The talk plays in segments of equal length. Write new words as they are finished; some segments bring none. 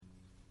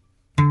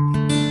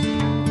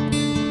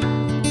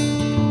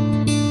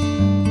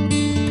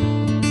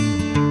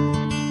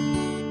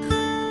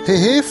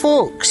Hey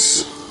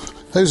folks,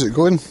 how's it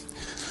going?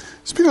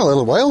 It's been a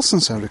little while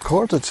since I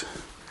recorded.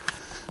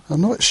 I'm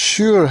not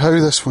sure how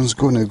this one's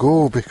going to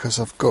go because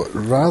I've got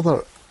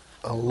rather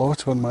a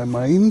lot on my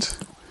mind.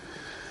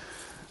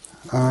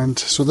 And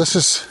so this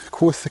is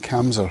Quoth the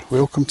Camser.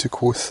 Welcome to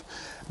Quoth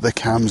the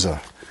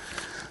Camser.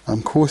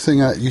 I'm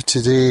quothing at you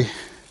today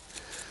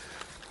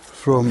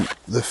from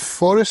the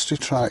forestry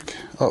track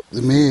up the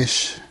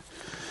Mayish,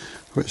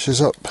 which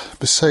is up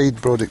beside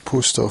Brodick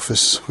Post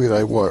Office where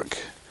I work.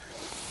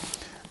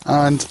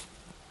 And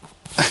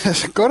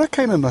it's got a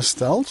kind of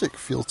nostalgic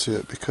feel to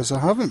it because I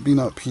haven't been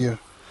up here,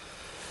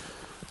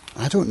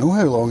 I don't know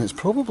how long, it's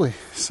probably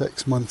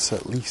 6 months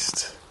at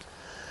least.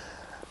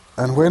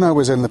 And when I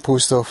was in the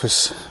post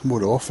office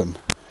more often,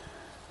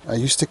 I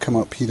used to come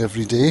up here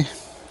every day.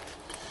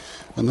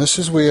 And this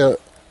is where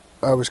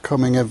I was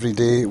coming every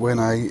day when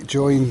I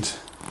joined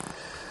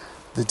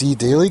the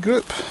D-Daily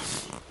group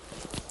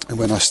and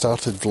when I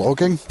started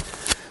vlogging.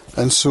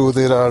 And so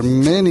there are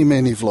many,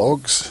 many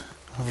vlogs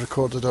I've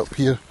recorded up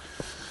here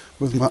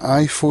with my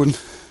iPhone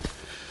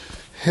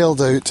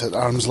held out at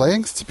arm's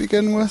length to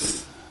begin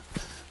with,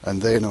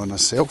 and then on a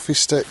selfie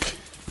stick,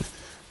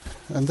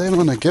 and then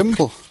on a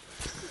gimbal,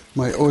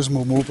 my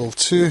Osmo Mobile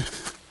 2.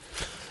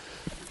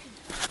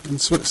 And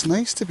so it's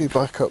nice to be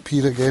back up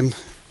here again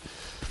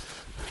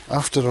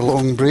after a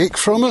long break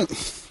from it,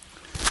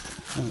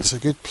 and it's a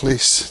good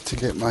place to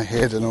get my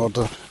head in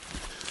order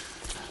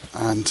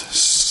and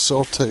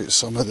sort out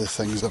some of the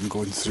things I'm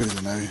going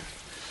through now.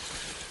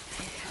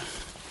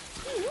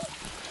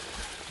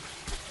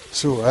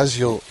 So, as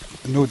you'll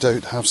no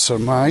doubt have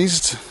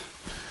surmised,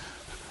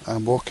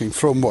 I'm walking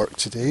from work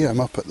today.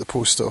 I'm up at the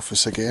post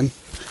office again.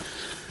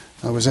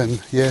 I was in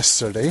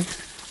yesterday.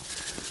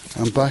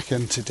 I'm back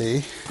in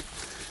today.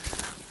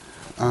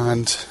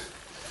 And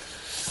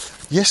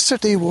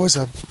yesterday was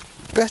a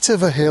bit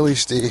of a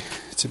hellish day,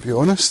 to be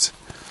honest.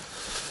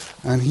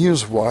 And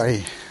here's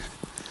why.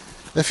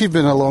 If you've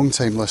been a long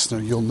time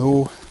listener, you'll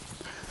know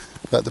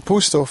that the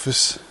post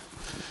office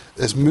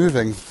is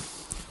moving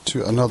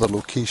to another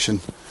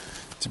location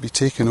to be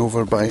taken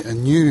over by a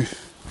new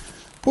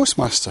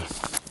postmaster.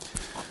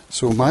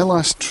 So my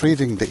last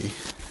trading day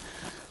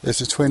is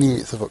the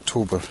 28th of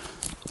October,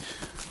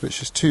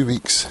 which is 2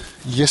 weeks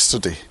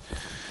yesterday.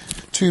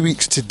 2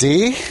 weeks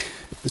today,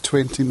 the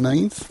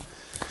 29th,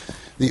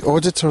 the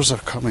auditors are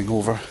coming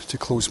over to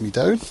close me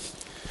down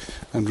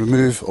and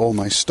remove all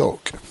my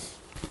stock.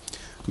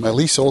 My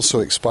lease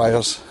also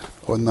expires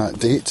on that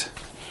date,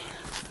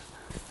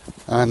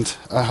 and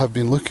I have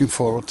been looking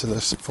forward to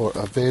this for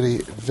a very,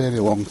 very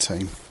long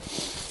time.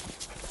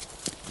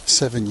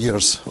 7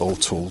 years all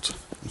told.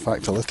 In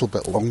fact, a little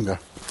bit longer.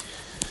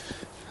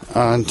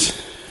 And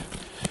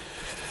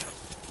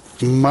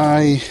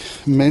my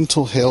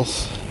mental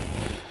health...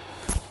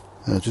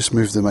 I'll just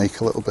move the mic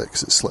a little bit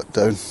because it slipped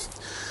down.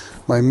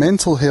 My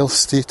mental health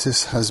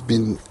status has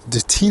been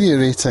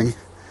deteriorating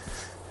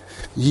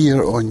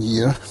year on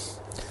year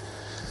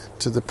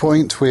to the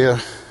point where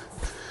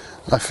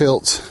I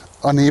felt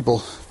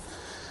unable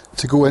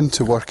to go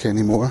into work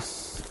anymore,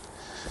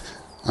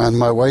 and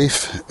my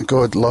wife,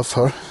 God love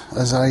her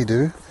as I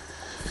do,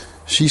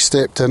 she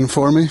stepped in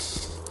for me,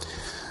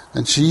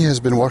 and she has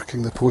been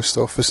working the post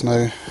office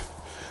now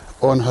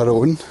on her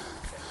own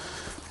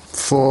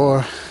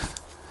for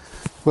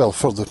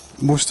the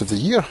most of the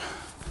year.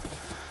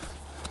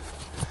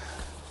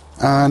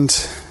 And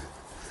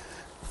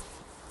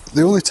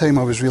the only time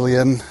I was really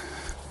in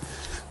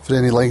for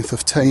any length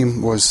of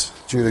time was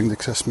during the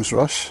Christmas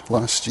rush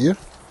last year.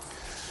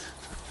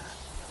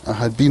 I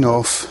had been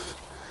off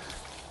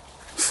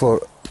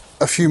for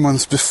a few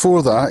months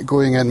before that,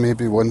 going in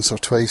maybe once or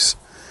twice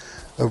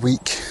a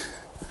week.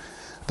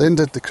 Then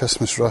did the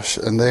Christmas rush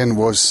and then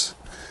was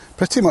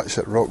pretty much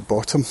at rock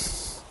bottom.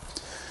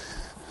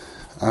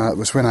 It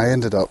was when I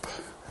ended up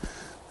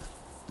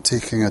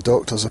taking a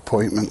doctor's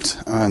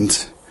appointment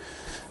and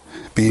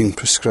being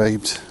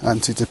prescribed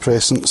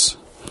antidepressants.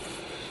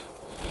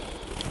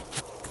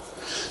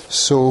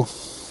 So,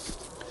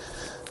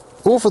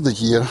 over the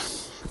year,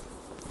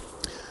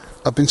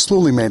 I've been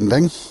slowly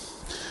mending,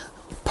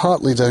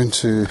 partly down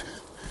to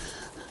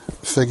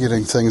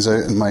figuring things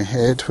out in my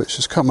head, which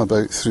has come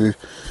about through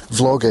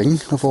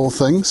vlogging, of all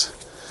things,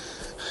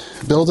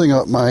 building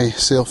up my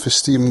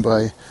self-esteem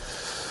by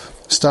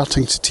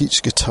starting to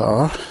teach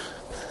guitar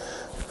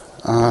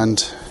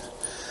and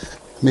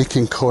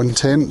making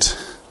content,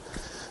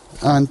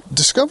 and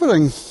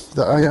discovering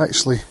that I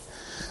actually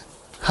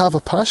have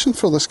a passion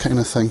for this kind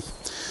of thing.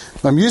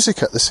 My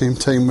music at the same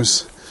time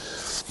was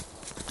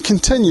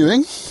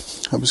continuing.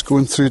 I was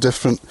going through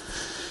different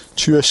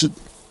tuition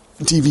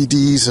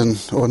DVDs and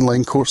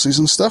online courses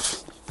and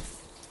stuff.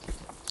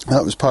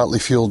 That was partly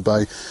fueled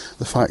by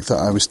the fact that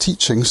I was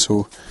teaching,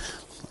 so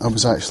I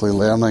was actually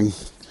learning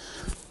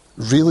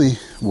really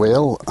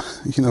well,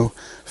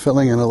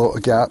 filling in a lot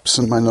of gaps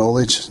in my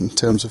knowledge in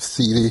terms of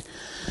theory,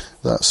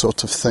 that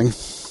sort of thing.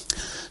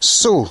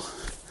 So,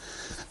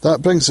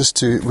 that brings us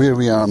to where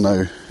we are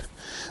now.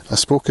 I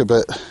spoke a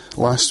bit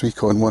last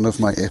week on one of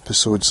my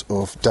episodes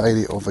of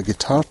Diary of a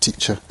Guitar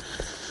Teacher,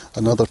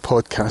 another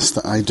podcast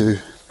that I do,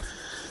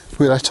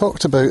 where I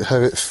talked about how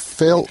it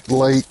felt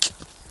like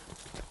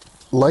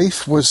my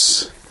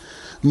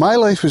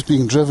life was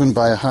being driven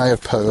by a higher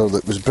power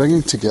that was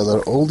bringing together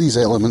all these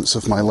elements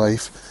of my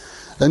life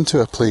into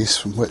a place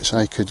from which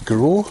I could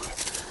grow,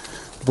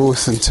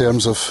 both in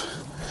terms of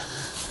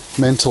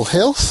mental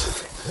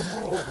health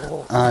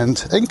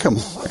and income,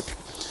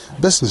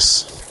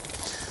 business.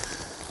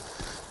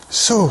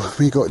 So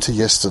we got to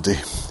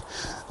yesterday.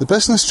 The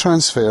business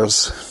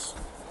transfers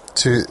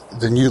to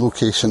the new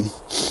location,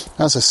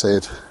 as I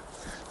said,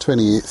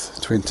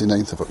 28th,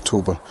 29th of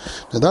October.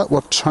 Now that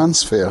word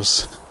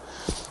transfers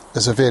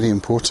is a very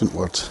important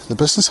word. The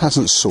business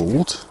hasn't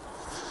sold,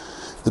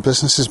 the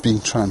business is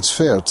being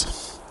transferred.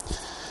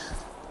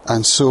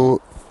 And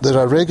so there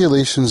are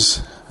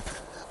regulations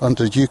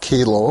under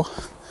UK law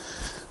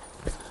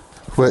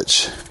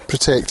which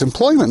protect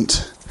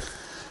employment.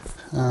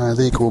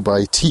 They go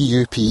by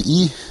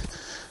TUPE,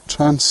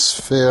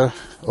 Transfer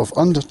of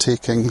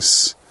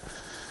Undertakings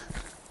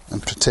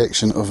and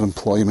Protection of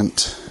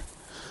Employment.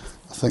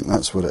 I think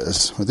that's what it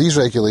is. Well, these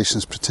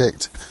regulations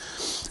protect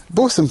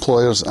both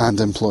employers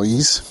and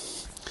employees,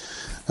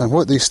 and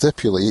what they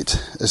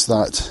stipulate is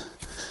that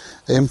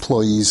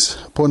employees,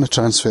 upon a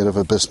transfer of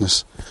a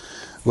business,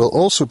 will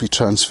also be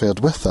transferred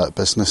with that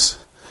business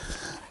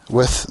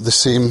with the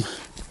same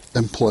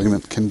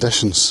employment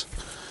conditions.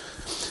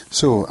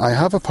 So I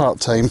have a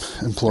part-time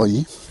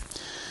employee.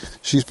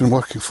 She's been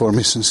working for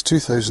me since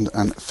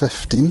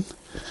 2015,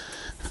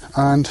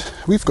 and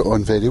we've got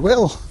on very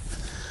well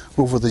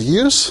over the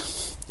years.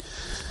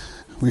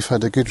 We've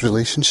had a good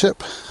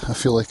relationship. I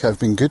feel like I've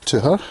been good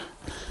to her.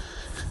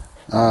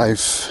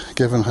 I've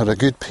given her a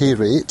good pay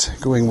rate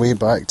going way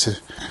back to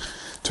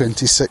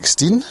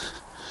 2016,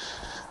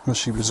 where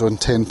she was on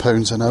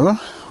 £10 an hour,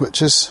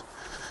 which is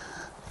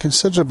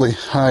considerably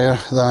higher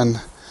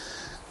than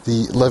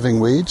the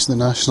living wage, the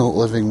national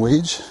living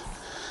wage,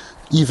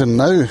 even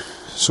now,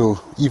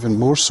 so even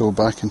more so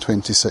back in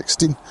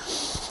 2016.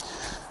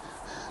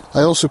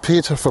 I also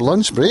paid her for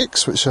lunch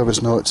breaks, which I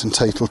was not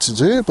entitled to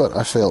do, but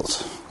I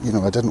felt,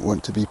 I didn't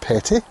want to be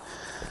petty.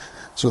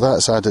 So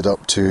that's added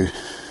up to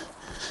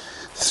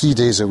 3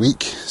 days a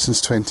week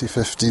since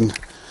 2015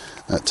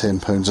 at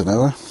 £10 an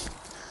hour.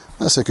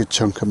 That's a good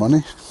chunk of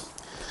money.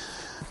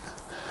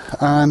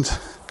 And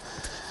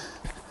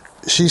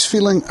she's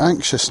feeling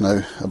anxious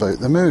now about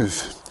the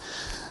move.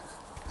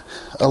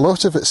 A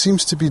lot of it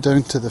seems to be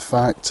down to the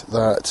fact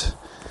that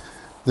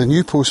the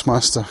new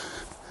postmaster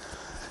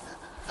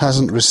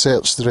hasn't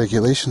researched the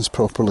regulations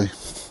properly.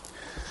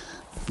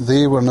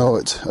 They were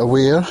not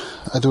aware,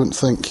 I don't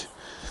think,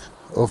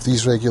 of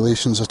these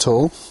regulations at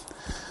all,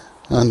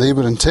 and they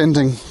were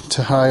intending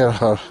to hire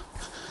her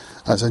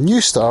as a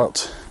new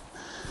start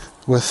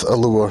with a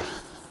lower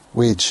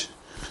wage.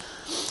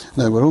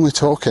 Now we're only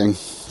talking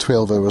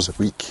 12 hours a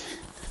week.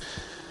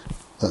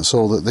 That's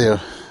all that they're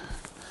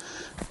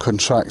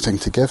contracting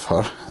to give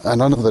her,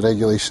 and under the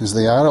regulations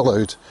they are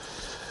allowed,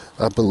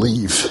 I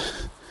believe,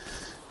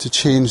 to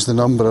change the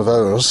number of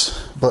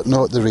hours but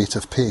not the rate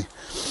of pay.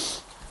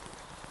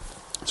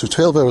 So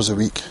 12 hours a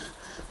week,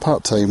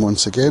 part-time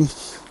once again,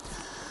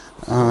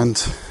 and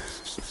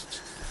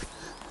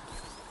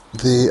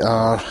they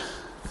are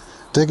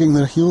digging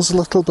their heels a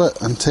little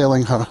bit and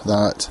telling her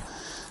that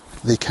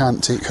they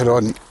can't take her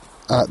on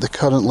at the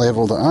current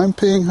level that I'm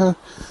paying her.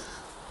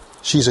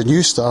 She's a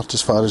new start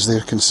as far as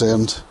they're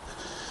concerned,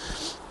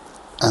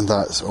 and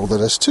that's all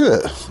there is to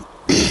it.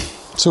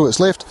 So it's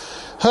left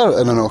her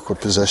in an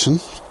awkward position,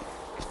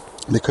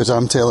 because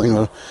I'm telling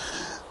her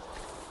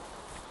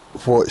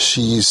what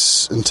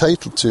she's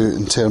entitled to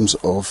in terms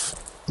of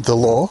the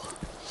law,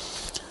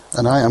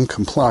 and I am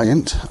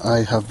compliant.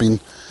 I had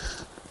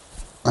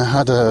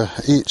a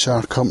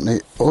HR company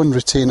on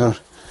retainer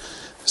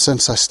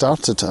since I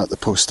started at the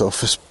post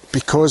office.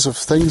 Because of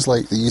things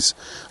like these,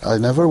 I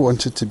never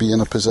wanted to be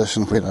in a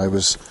position where I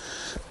was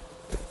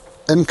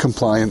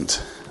incompliant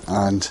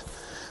and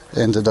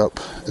ended up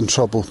in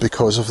trouble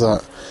because of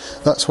that.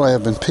 That's why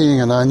I've been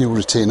paying an annual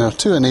retainer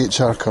to an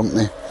HR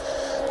company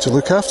to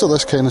look after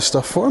this kind of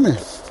stuff for me.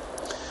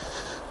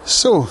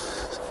 So,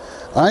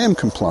 I am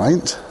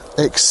compliant,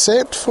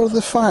 except for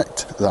the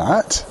fact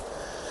that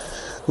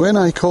when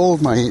I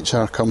called my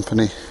HR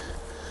company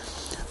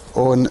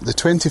on the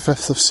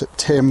 25th of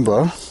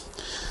September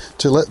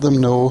to let them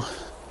know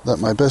that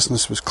my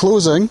business was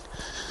closing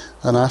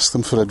and ask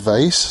them for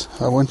advice,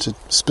 I wanted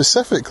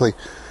specifically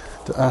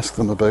to ask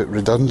them about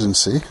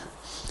redundancy.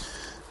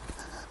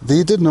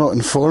 They did not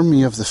inform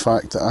me of the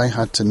fact that I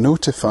had to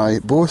notify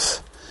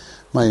both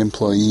my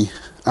employee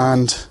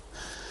and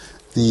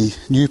the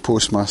new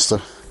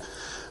postmaster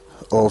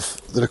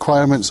of the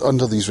requirements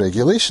under these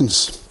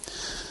regulations.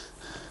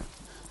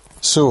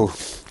 So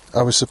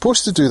I was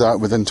supposed to do that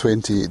within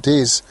 28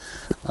 days,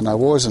 and I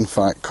was in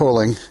fact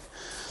calling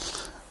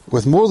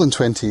with more than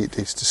 28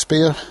 days to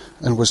spare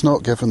and was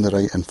not given the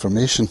right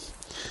information.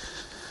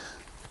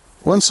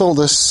 Once all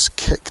this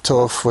kicked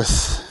off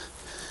with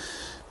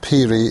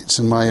pay rates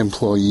in my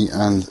employee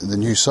and the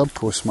new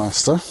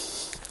sub-postmaster,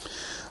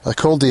 I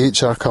called the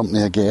HR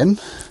company again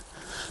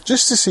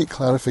just to seek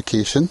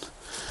clarification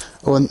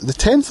on the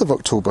 10th of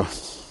October.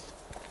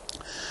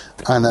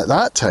 And at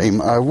that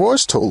time I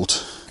was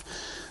told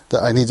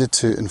that I needed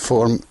to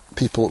inform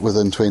people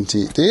within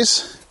 28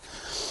 days,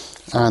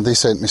 and they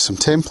sent me some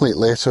template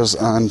letters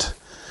and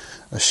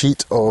a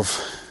sheet of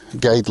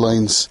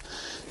guidelines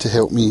to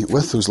help me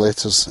with those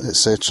letters,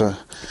 etc.,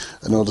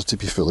 in order to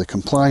be fully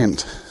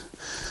compliant.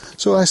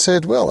 So I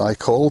said, well, I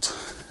called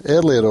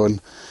earlier on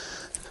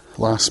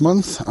last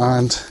month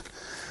and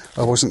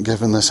I wasn't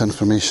given this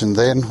information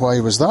then. Why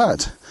was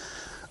that?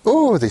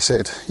 Oh, they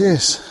said,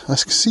 yes, I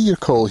see your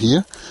call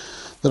here.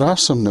 There are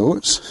some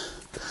notes.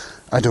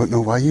 I don't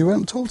know why you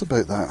weren't told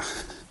about that.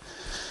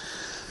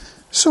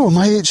 So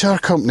my HR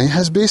company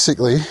has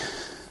basically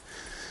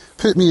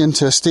put me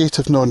into a state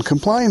of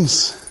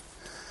non-compliance,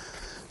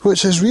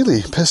 which has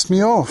really pissed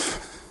me off.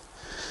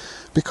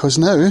 Because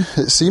now,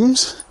 it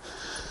seems,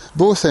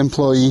 both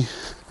employee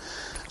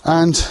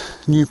and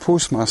new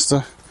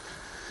postmaster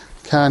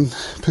can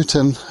put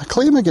in a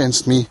claim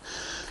against me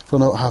for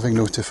not having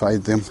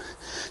notified them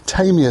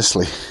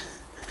timeously.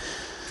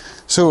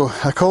 So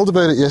I called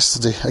about it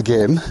yesterday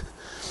again,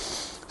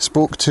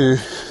 spoke to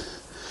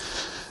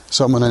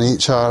someone in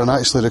HR and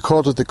actually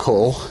recorded the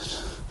call,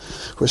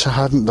 which I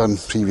hadn't done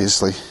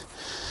previously.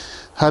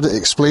 Had it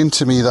explained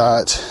to me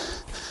that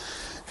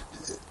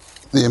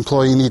the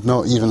employee need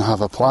not even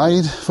have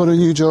applied for a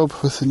new job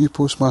with the new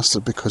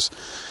postmaster because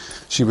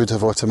she would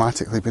have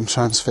automatically been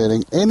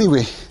transferring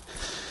anyway.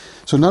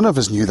 So none of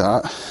us knew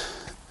that.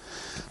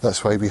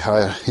 That's why we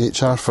hire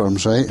HR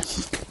firms, right?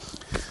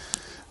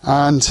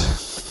 And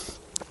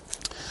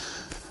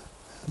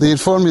they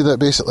informed me that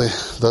basically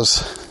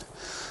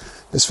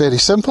it's very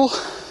simple.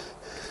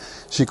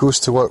 She goes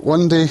to work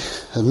one day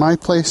in my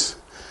place,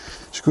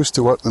 she goes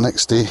to work the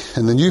next day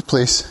in the new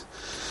place.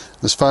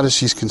 As far as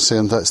she's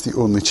concerned, that's the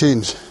only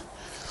change.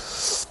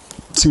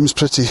 Seems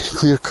pretty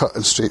clear-cut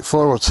and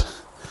straightforward.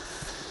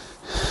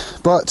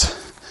 But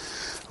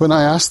when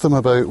I asked them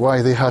about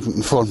why they hadn't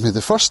informed me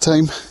the first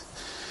time,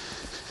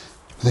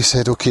 they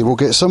said, OK, we'll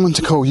get someone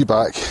to call you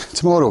back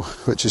tomorrow,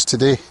 which is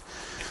today.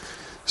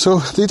 So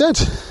they did.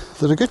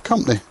 They're a good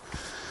company,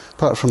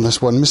 apart from this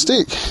one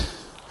mistake.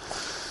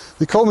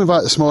 They called me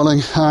back this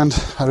morning and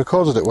I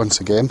recorded it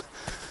once again,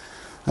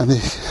 and they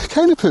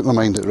kind of put my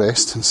mind at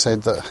rest and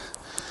said that,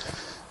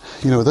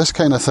 you know, this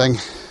kind of thing,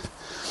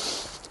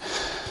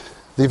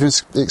 they've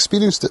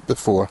experienced it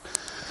before.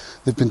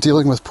 They've been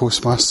dealing with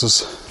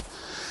postmasters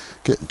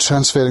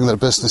transferring their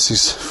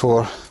businesses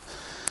for,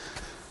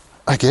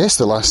 I guess,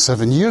 the last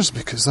 7 years,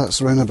 because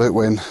that's around about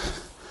when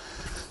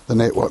the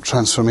network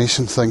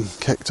transformation thing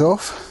kicked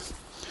off.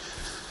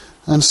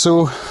 And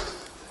so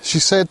she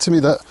said to me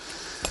that,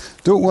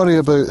 don't worry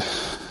about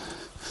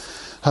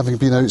having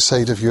been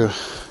outside of your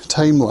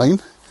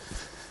timeline.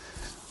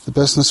 The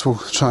business will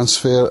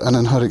transfer, and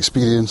in her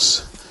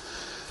experience,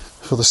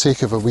 for the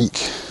sake of a week,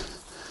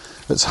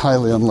 it's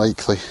highly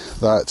unlikely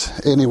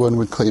that anyone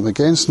would claim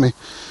against me.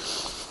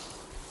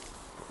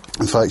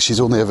 In fact, she's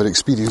only ever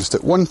experienced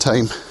it one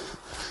time,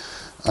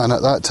 and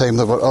at that time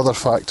there were other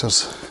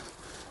factors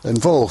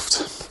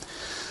involved.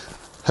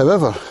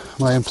 However,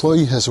 my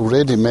employee has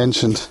already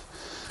mentioned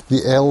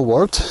the L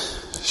word.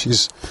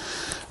 She's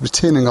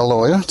retaining a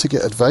lawyer to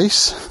get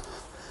advice.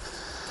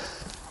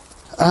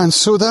 And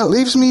so that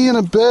leaves me in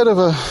a bit of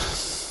a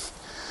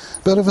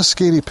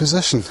scary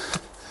position.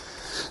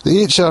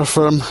 The HR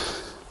firm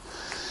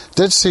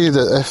did say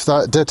that if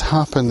that did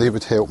happen, they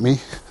would help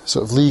me,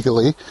 sort of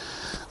legally.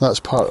 That's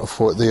part of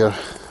what they're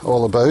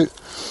all about.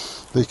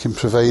 They can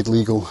provide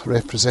legal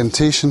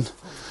representation.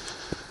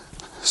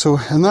 So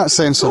in that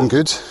sense, I'm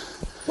good.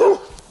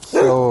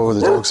 Oh, the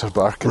dogs are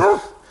barking.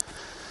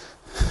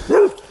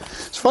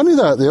 It's funny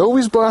that they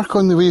always bark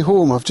on the way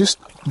home. I've just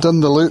done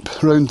the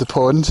loop round the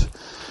pond,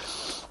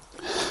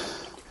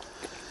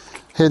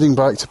 heading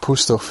back to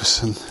post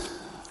office, and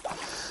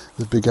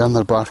they've begun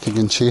their barking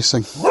and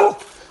chasing.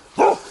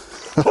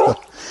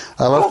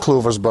 I love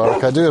Clover's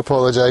bark. I do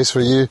apologise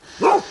for you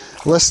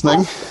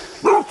listening.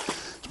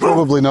 It's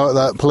probably not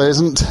that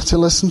pleasant to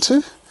listen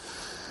to,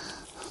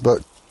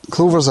 but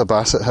Clover's a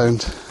basset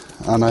hound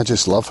and I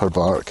just love her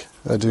bark.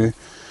 I do.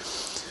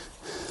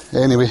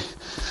 Anyway,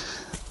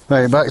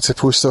 right, back to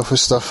post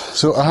office stuff.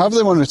 So I have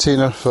them on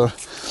retainer for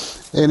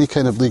any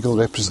kind of legal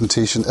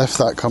representation if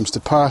that comes to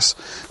pass,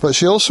 but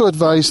she also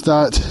advised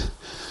that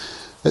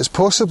it's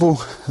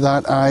possible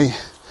that I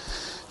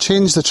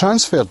change the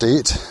transfer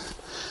date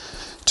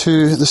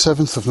to the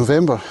 7th of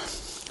November,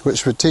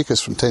 which would take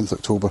us from 10th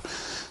October,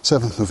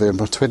 7th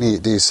November,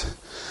 28 days.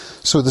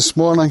 So this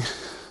morning,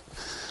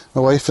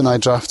 my wife and I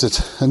drafted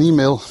an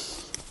email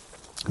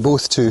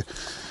both to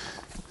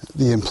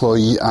the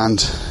employee and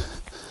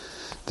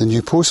the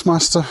new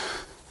postmaster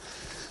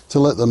to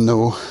let them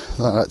know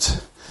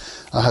that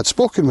I had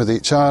spoken with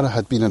HR, I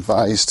had been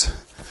advised,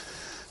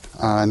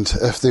 and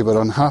if they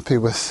were unhappy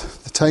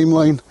with the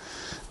timeline,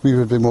 we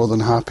would be more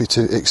than happy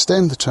to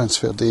extend the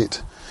transfer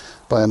date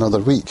by another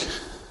week.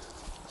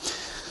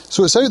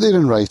 So it's out there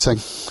in writing.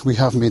 We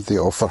have made the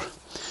offer,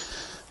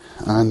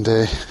 and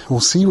we'll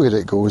see where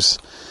it goes.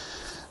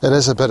 It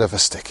is a bit of a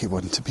sticky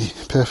one, to be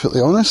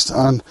perfectly honest,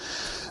 and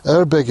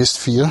our biggest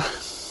fear,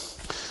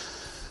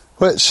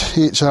 which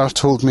HR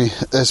told me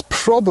is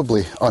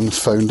probably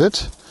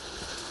unfounded,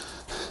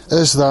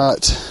 is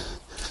that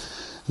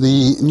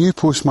the new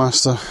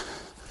postmaster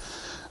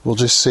will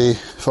just say,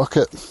 fuck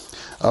it,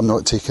 I'm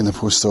not taking the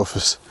post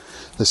office.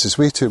 This is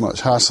way too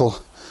much hassle,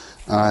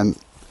 and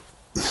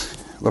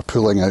we're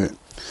pulling out.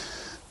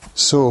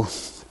 So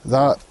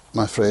that,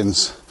 my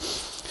friends,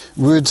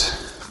 would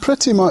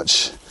pretty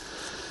much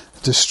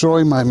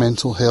destroy my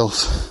mental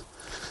health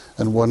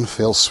in one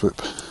fell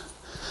swoop.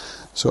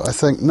 So I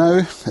think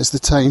now is the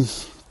time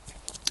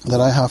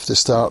that I have to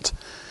start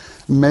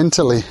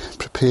mentally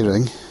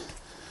preparing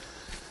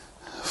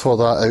for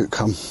that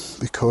outcome,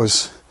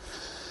 because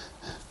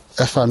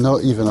if I'm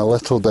not even a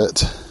little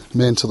bit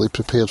mentally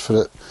prepared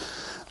for it,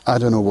 I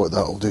don't know what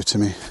that will do to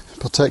me,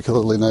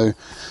 particularly now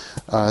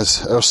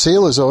as our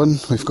sale is on.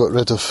 We've got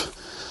rid of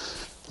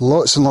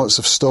lots and lots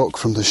of stock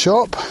from the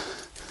shop.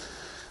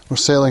 We're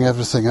selling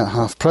everything at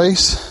half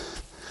price.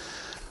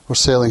 We're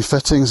selling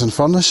fittings and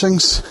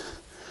furnishings.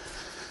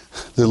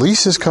 The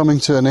lease is coming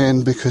to an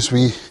end because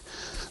we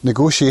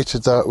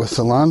negotiated that with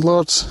the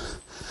landlords.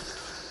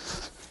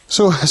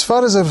 So as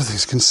far as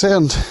everything's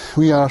concerned,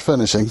 we are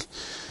finishing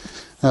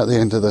at the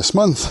end of this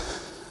month.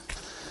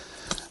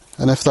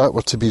 And if that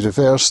were to be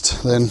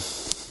reversed, then,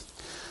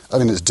 I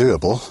mean, it's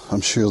doable.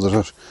 I'm sure there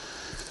are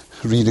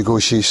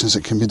renegotiations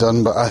that can be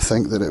done, but I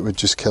think that it would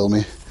just kill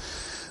me.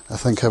 I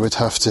think I would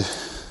have to,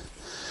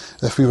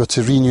 if we were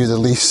to renew the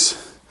lease,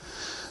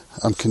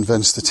 I'm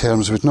convinced the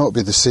terms would not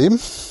be the same.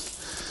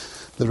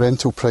 The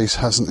rental price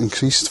hasn't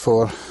increased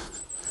for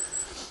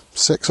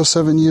 6 or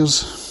 7 years,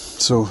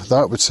 so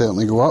that would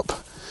certainly go up.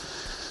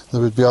 There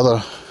would be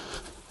other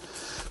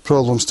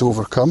problems to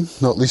overcome,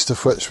 not least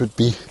of which would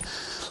be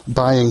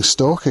buying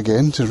stock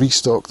again to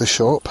restock the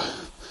shop.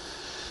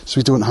 So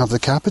we don't have the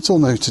capital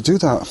now to do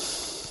that.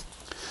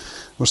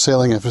 We're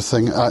selling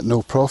everything at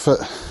no profit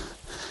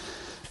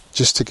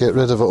just to get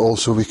rid of it all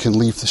so we can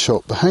leave the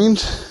shop behind.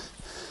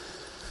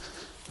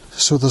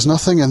 So there's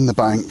nothing in the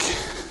bank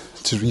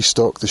to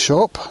restock the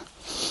shop.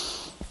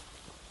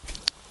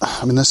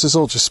 I mean, this is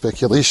all just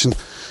speculation.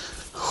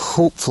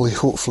 Hopefully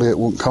it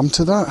won't come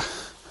to that.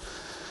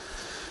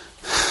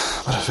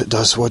 But if it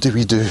does, what do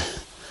we do?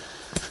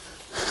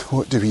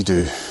 What do we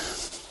do?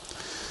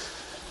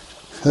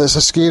 It's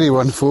a scary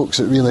one, folks,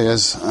 it really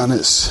is, and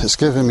it's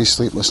given me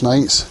sleepless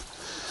nights.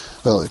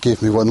 Well, it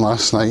gave me one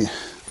last night.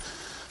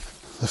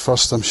 The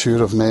first, I'm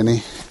sure, of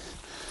many.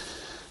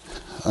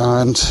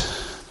 And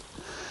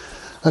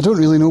I don't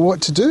really know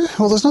what to do.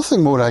 Well, there's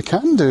nothing more I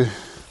can do.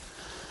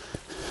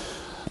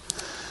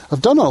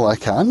 I've done all I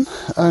can,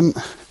 and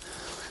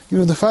you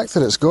know, the fact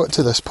that it's got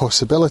to this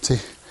possibility,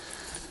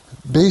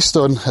 based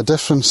on a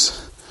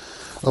difference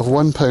of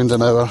 £1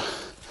 an hour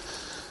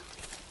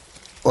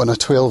on a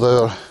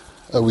 12-hour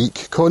a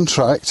week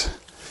contract,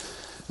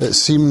 it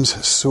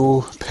seems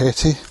so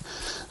petty,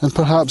 and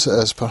perhaps it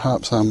is.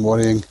 Perhaps I'm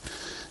worrying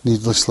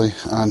needlessly,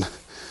 and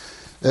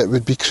it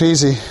would be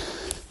crazy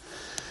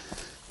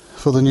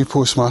for the new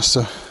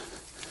postmaster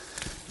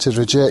to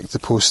reject the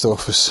post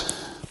office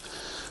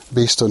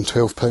based on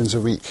 £12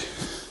 a week,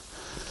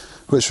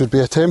 which would be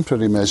a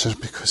temporary measure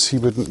because he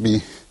wouldn't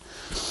be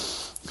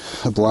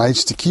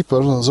obliged to keep her.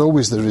 There's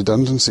always the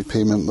redundancy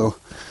payment though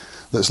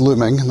that's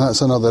looming, and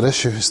that's another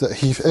issue, is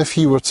that if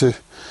he were to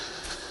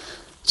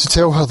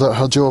tell her that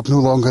her job no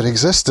longer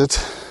existed,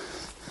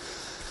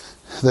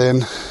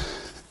 then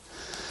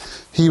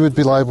he would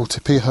be liable to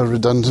pay her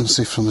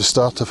redundancy from the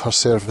start of her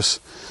service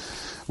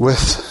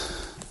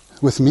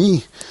with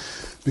me,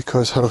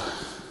 because her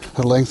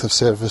length of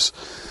service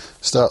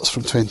starts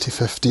from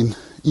 2015,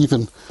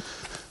 even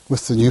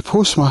with the new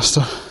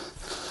postmaster.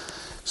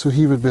 So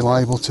he would be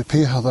liable to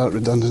pay her that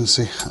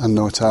redundancy and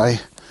not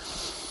I.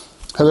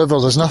 However,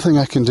 there's nothing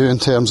I can do in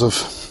terms of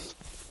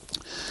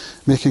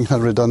making her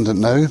redundant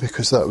now,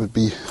 because that would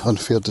be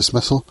unfair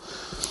dismissal.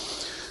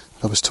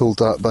 I was told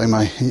that by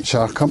my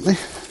HR company.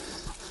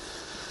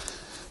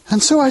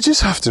 And so I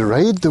just have to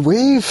ride the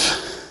wave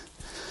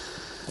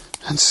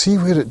and see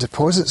where it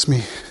deposits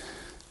me,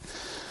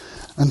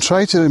 and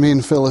try to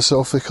remain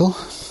philosophical.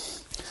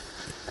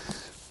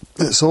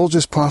 It's all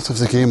just part of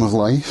the game of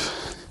life.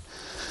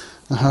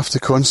 I have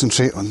to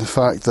concentrate on the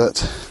fact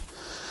that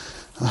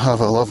I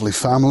have a lovely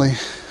family,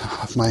 I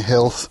have my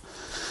health,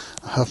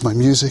 I have my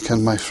music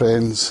and my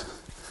friends,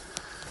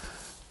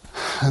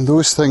 and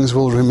those things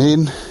will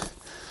remain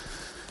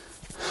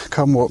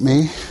come what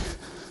may.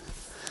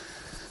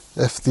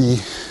 If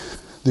the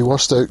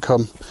worst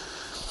outcome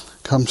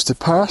comes to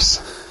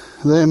pass,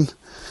 then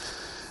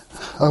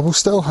I will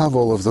still have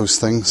all of those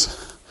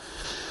things.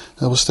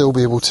 I will still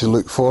be able to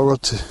look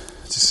forward to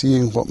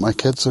seeing what my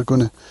kids are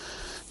going to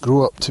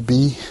grow up to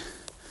be.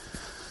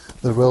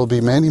 There will be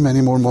many,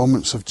 many more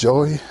moments of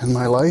joy in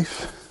my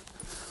life.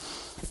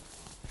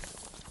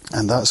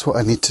 And that's what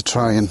I need to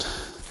try and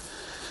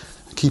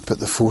keep at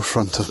the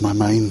forefront of my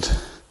mind.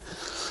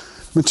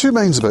 in two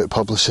minds about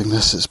publishing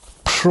this. It's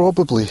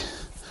probably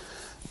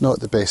not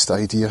the best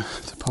idea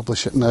to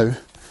publish it now.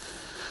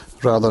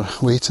 Rather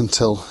wait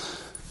until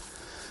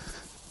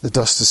the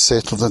dust is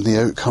settled and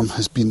the outcome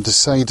has been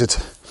decided.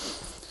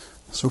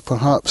 So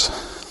perhaps,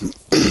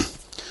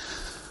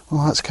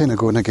 well, that's kind of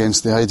going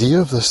against the idea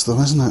of this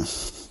though, isn't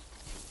it?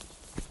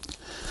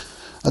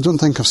 I don't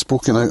think I've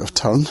spoken out of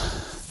turn.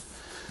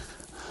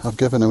 I've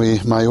given away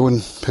my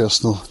own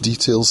personal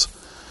details,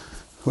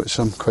 which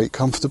I'm quite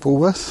comfortable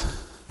with.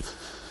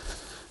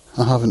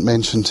 I haven't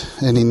mentioned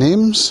any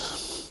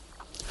names.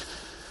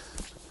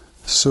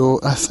 So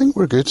I think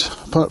we're good,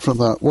 apart from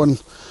that one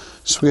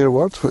swear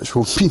word, which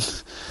will mean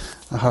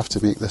I have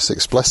to make this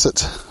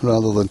explicit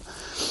rather than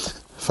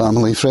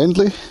family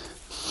friendly.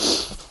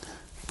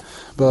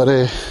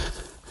 But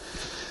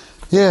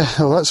yeah,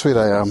 well, that's where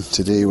I am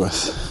today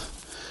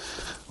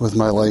with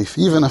my life.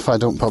 Even if I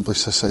don't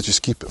publish this, I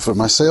just keep it for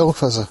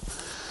myself as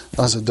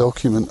a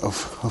document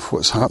of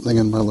what's happening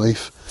in my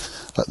life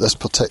at this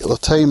particular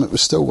time. It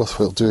was still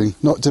worthwhile doing,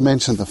 not to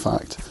mention the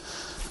fact,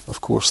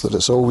 of course, that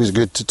it's always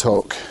good to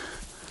talk,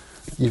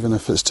 even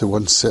if it's to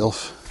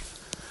oneself.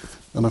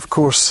 And of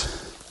course,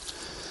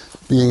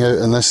 being out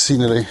in this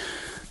scenery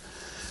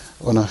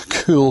on a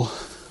cool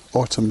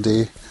autumn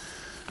day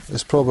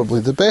is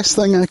probably the best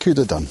thing I could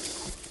have done.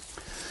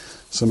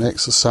 Some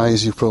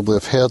exercise. You probably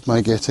have heard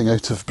my getting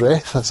out of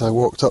breath as I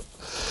walked up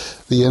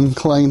the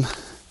incline.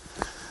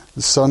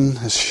 The sun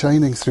is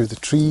shining through the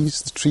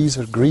trees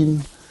are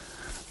green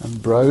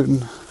and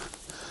brown,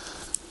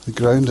 the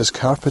ground is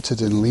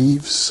carpeted in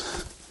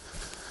leaves,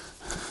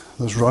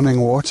 there's running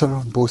water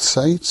on both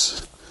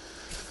sides,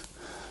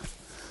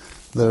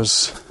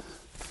 there's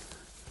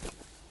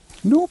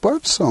no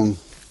birdsong.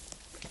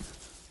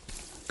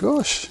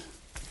 Gosh,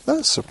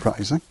 that's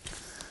surprising.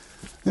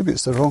 Maybe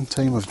it's the wrong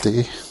time of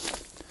day.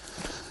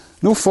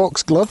 No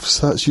foxgloves,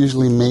 that's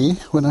usually May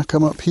when I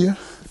come up here.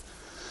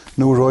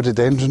 No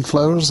rhododendron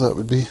flowers, that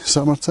would be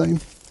summertime.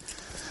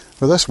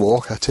 For this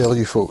walk, I tell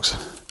you folks,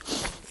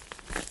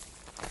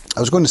 I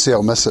was going to say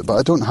I'll miss it, but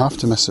I don't have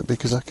to miss it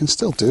because I can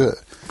still do it,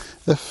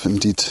 if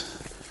indeed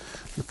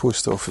the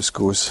post office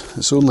goes.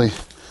 It's only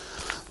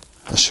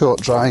a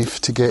short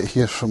drive to get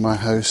here from my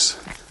house.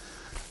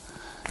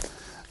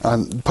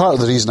 And part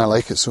of the reason I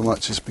like it so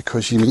much is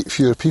because you meet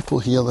fewer people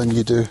here than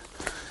you do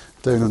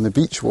down on the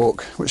beach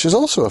walk, which is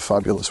also a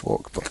fabulous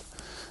walk, but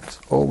it's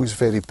always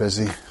very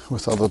busy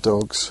with other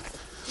dogs.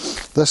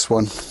 This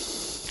one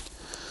is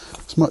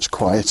much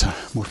quieter,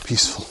 more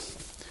peaceful.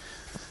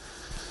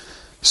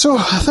 So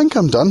I think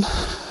I'm done.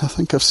 I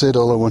think I've said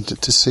all I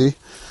wanted to say.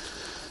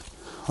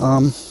 I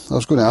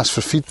was going to ask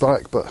for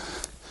feedback, but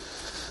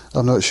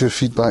I'm not sure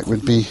feedback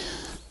would be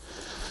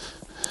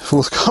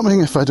forthcoming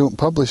if I don't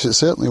publish. It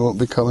certainly won't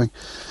be coming.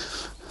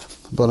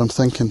 But I'm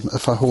thinking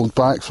if I hold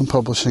back from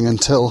publishing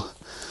until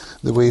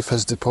the wave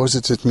has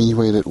deposited me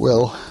where it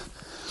will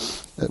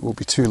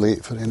be too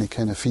late for any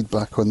kind of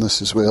feedback on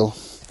this as well.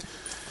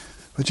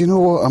 But you know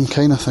what? I'm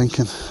kind of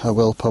thinking I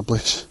will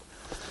publish.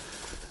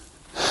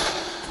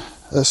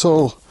 It's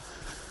all...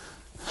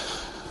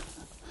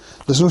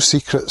 There's no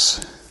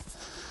secrets.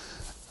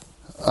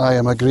 I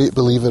am a great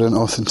believer in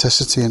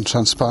authenticity and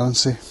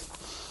transparency.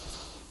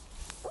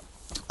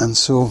 And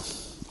so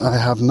I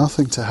have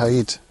nothing to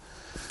hide.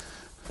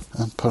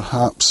 And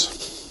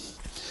perhaps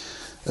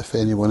if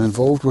anyone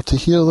involved were to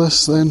hear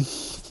this, then,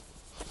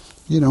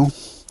 you know,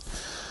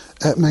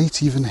 it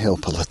might even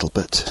help a little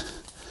bit.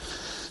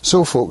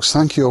 So folks,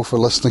 thank you all for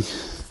listening.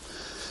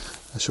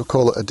 I shall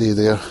call it a day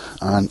there,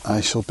 and I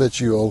shall bid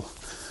you all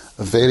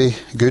a very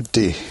good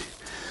day.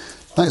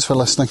 Thanks for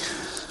listening.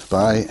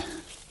 Bye.